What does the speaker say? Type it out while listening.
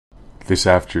This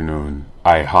afternoon,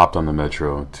 I hopped on the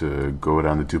metro to go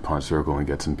down the DuPont Circle and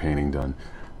get some painting done.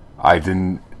 I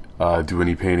didn't do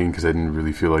any painting because I didn't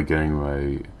really feel like getting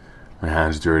my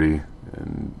hands dirty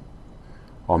and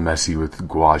all messy with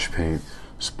gouache paint.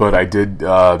 But I did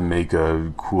make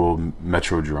a cool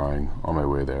metro drawing on my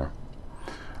way there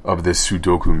of this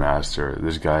Sudoku Master.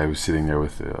 This guy was sitting there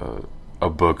with a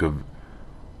book of,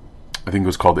 I think it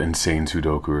was called Insane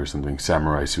Sudoku or something,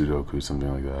 Samurai Sudoku, something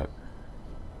like that.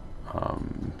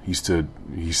 He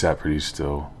sat pretty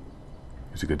still.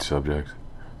 He was a good subject.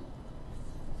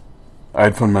 I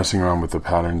had fun messing around with the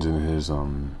patterns in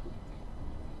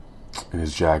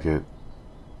his jacket.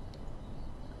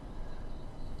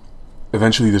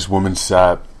 Eventually, this woman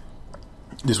sat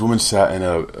in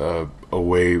a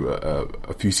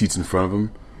few seats in front of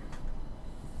him.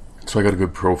 So I got a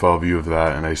good profile view of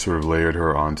that, and I sort of layered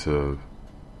her onto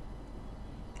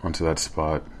that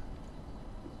spot.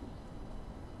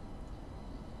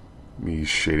 Me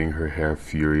shading her hair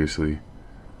furiously.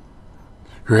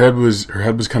 Her head was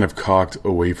kind of cocked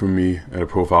away from me at a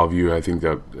profile view. I think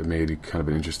that it made kind of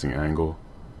an interesting angle.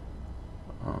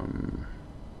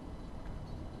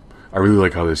 I really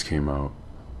like how this came out.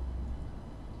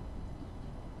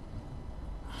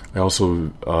 I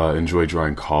also enjoy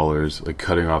drawing collars, like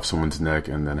cutting off someone's neck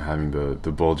and then having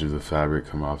the bulge of the fabric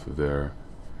come off of their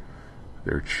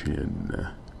chin.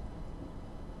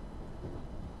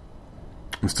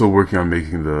 I'm still working on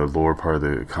making the lower part of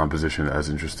the composition as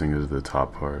interesting as the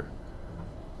top part.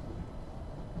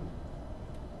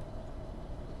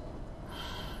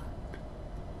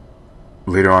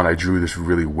 Later on, I drew this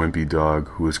really wimpy dog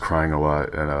who was crying a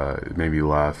lot, and it made me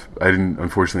laugh.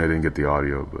 Unfortunately, I didn't get the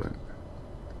audio,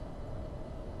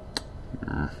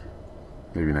 but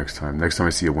maybe next time. Next time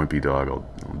I see a wimpy dog, I'll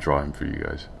draw him for you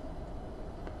guys.